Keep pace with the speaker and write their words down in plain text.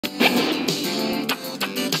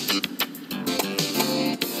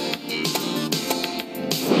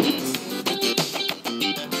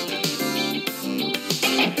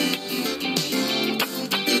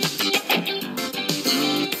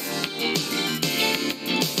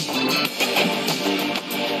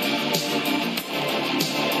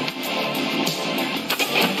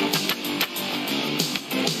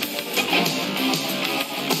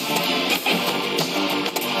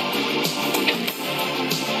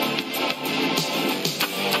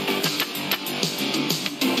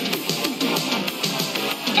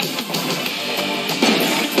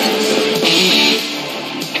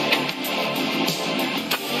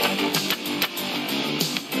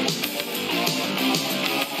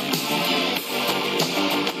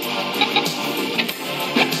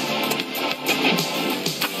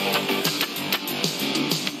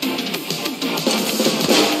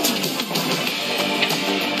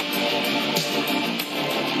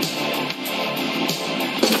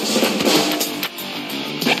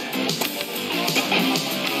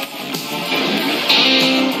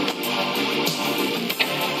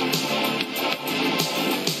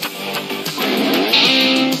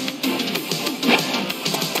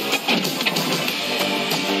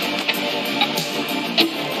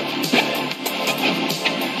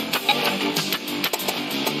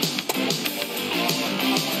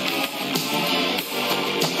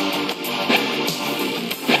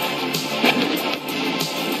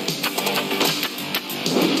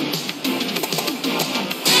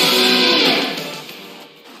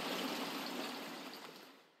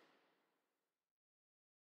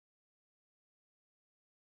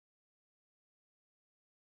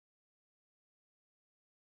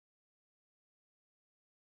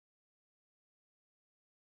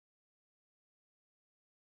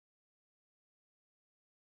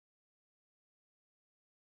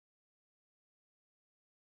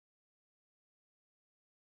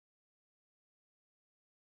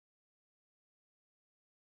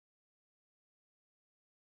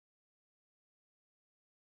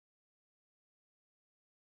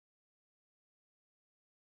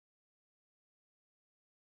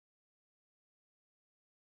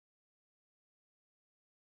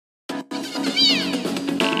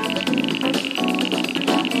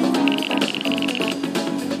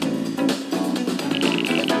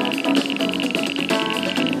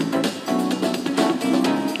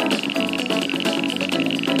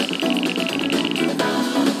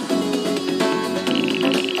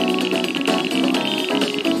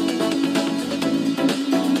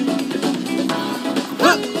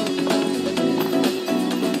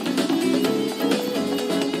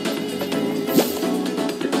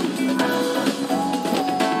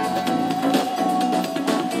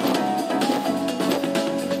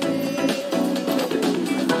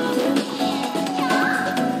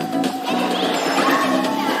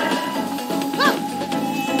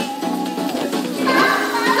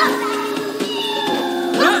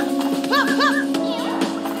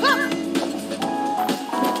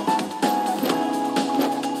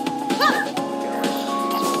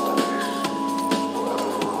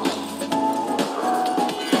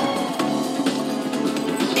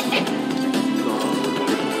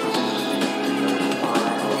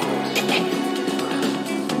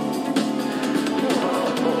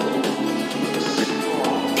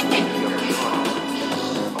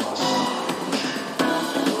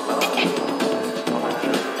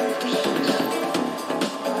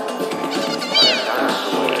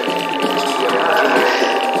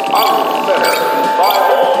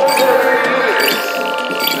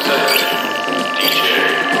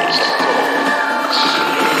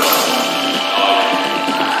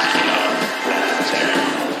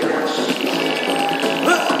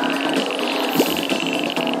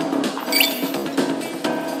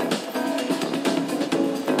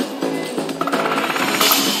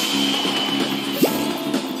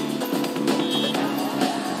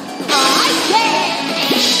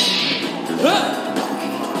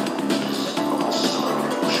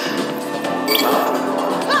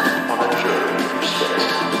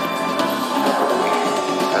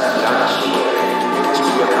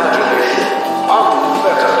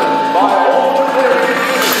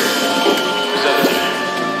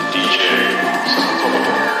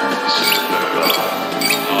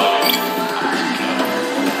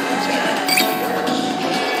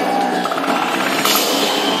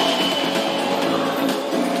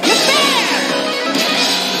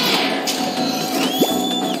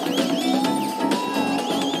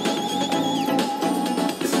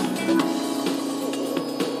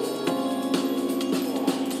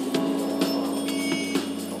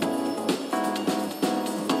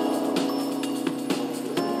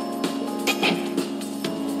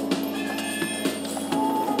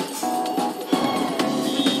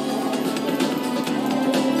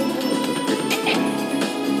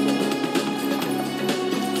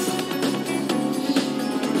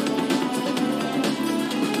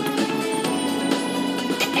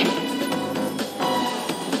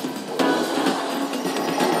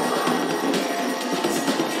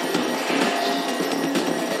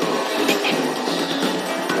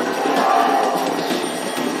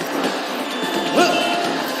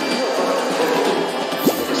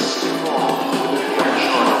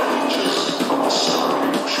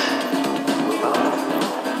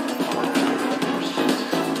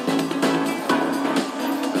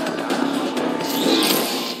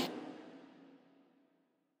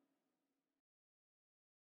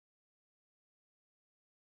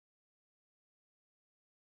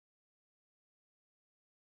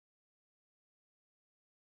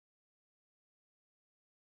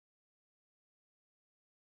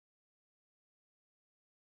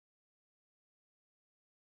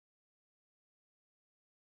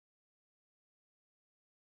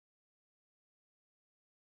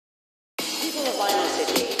People of Vinyl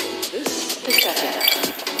City, this is Tatiana.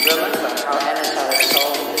 Remember how NSR had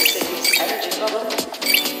solved the city's energy problem?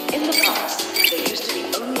 In the past, there used to be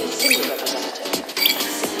only a single representative, a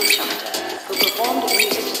single charter, who performed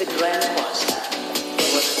music to the Grand Choir.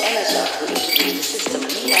 It was NSR who introduced the system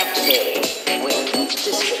we have today, where each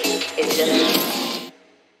district is delegated.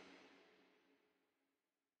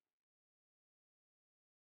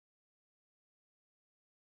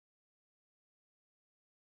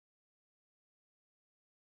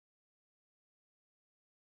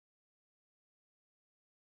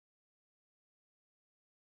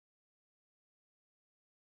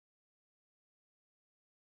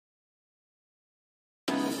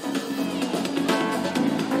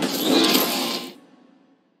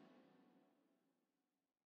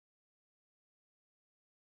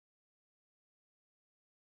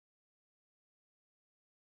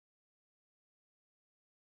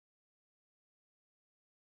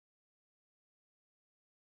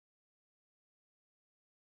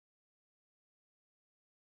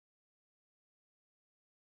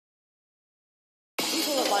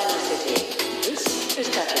 People of Vinyl City, this is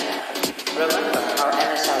Tatiana. Remember how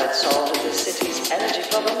NSR had solved the city's energy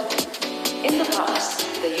problem? In the past,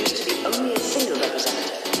 there used to be only a single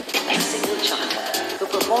representative, a single charter, who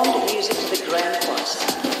performed music to the Grand Choir.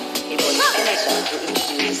 It was NSR who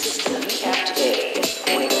introduced the system we have today,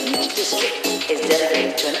 where each district is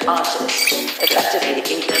delegated to an artist, effectively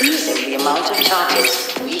increasing the amount of charters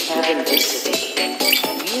we have in this city.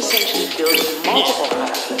 We essentially build multiple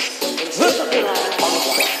hierarchies instead of relying on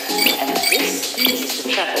one, and this eases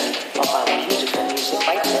the traffic of our beautiful music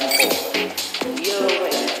by tenfold. We are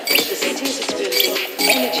aware that the city is experiencing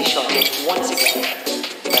energy shortage once again,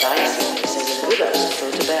 but I see this as a good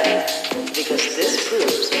obstacle to bear, because this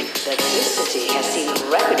proves that this city has seen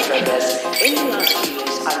rapid progress in the last few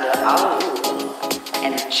years under our rule.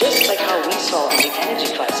 And just like how we solved the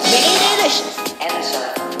energy crisis,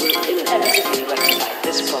 NSR will inevitably rectify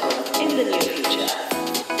this problem in the near future.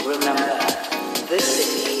 Remember, this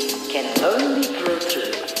city can only grow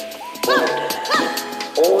through order.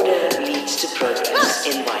 Order leads to progress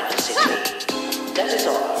in Vinyl City. That is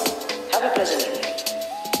all. Have a pleasant evening.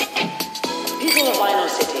 People of Vinyl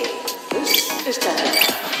City, this is Tatiana.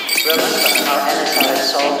 Remember how NSR had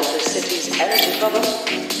solved the city's energy problem?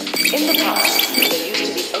 In the past, there used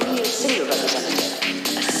to be only a single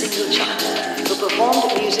representative, a single charter, who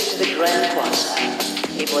performed music to the Grand Choir.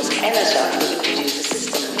 It was NSR who introduced the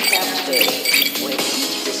system we have today, where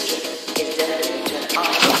each district is delegated to an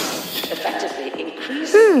artist, effectively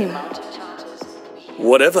increasing the amount of charters.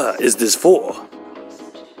 Whatever is this for?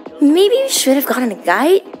 Maybe you should have gotten a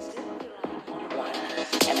guide.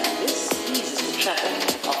 And this eases the traffic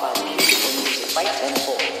of our beautiful music by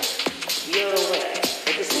tenfold. We are aware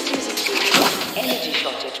that the city is experiencing energy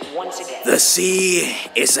shortage once again. The sea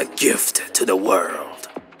is a gift to the world.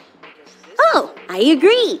 Oh, I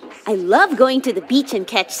agree. I love going to the beach and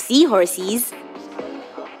catch seahorses.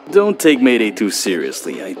 Don't take Mayday too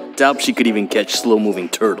seriously. I doubt she could even catch slow-moving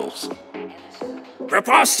turtles.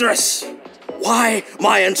 Preposterous! Why,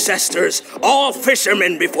 my ancestors, all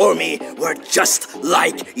fishermen before me, were just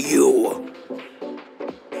like you.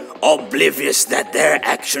 Oblivious that their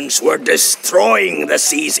actions were destroying the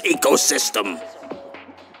sea's ecosystem.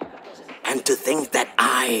 And to think that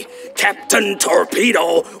I, Captain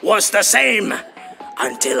Torpedo, was the same,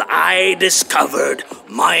 until I discovered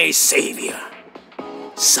my savior,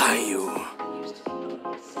 Sayu.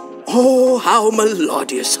 Oh, how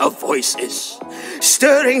melodious her voice is,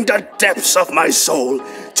 stirring the depths of my soul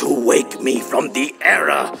to wake me from the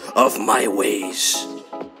error of my ways.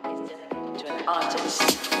 To an artist,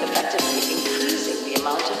 effectively increasing the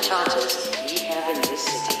amount of charters we have in this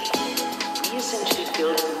city. We essentially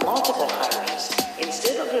build multiple highways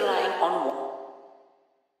instead of relying on one.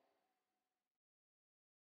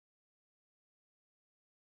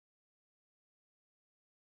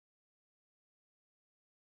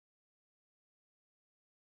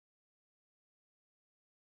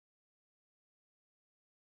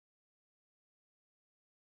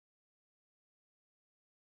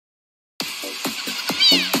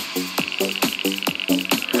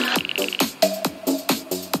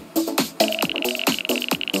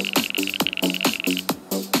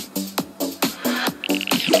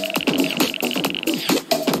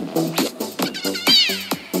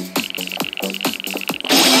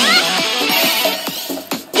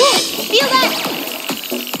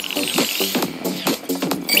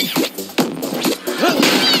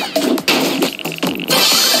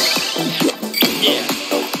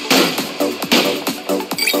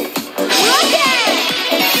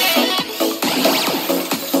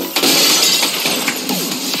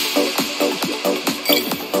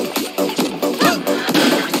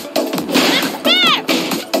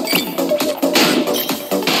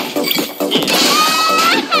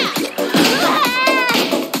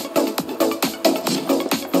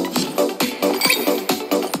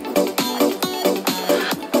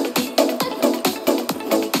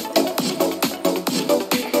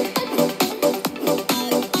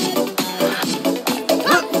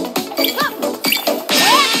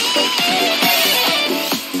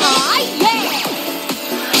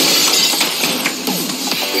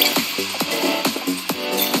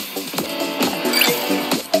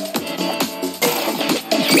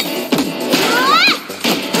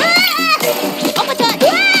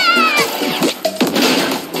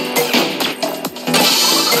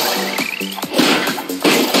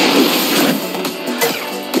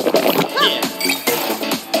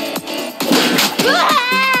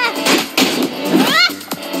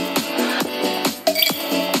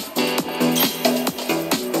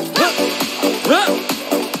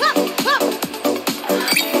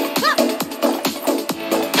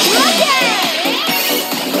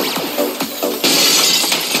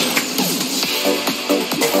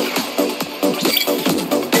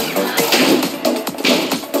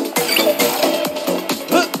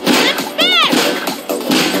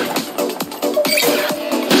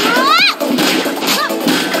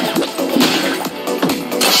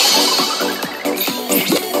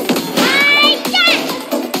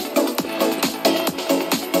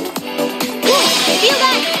 Feel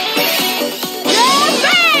that?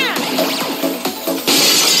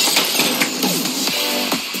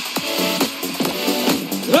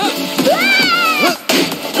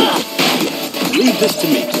 Leave this to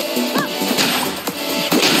me.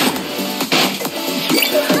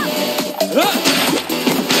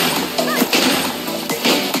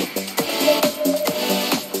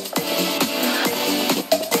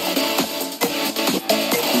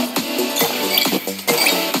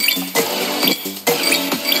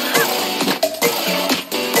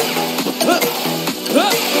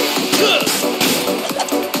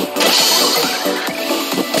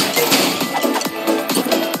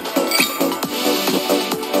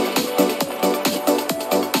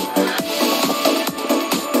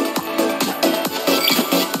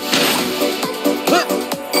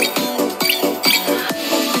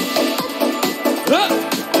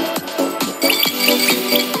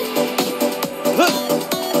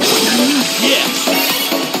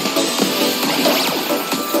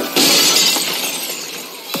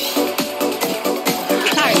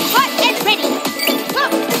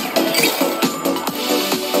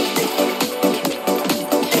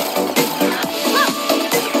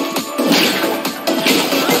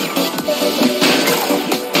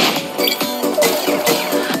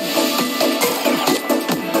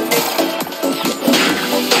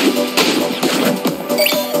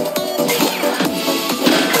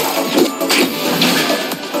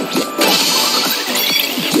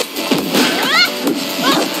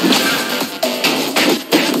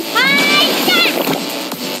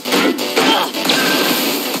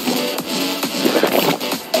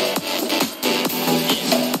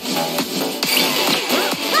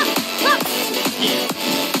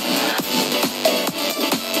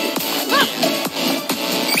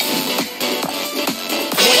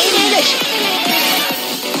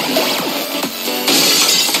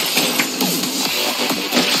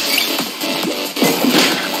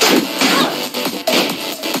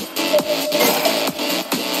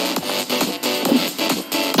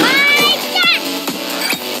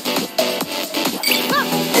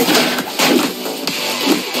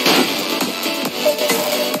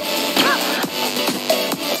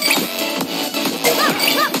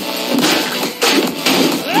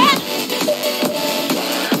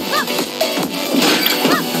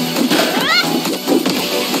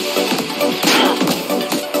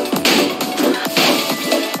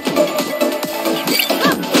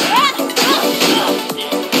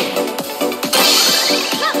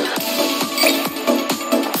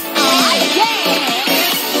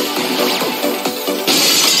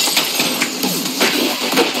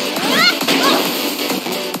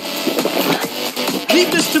 Leave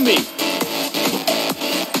this to me.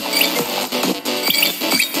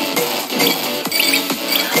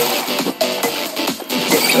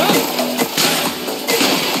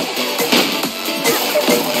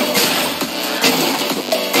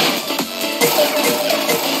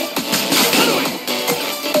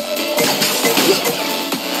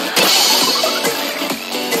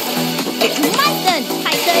 It's my turn,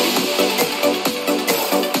 Titan.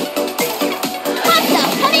 Monster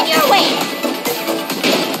coming your way.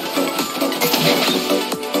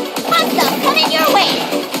 Monster coming your way.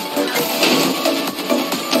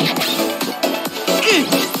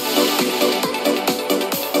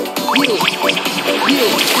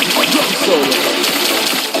 Drop solo.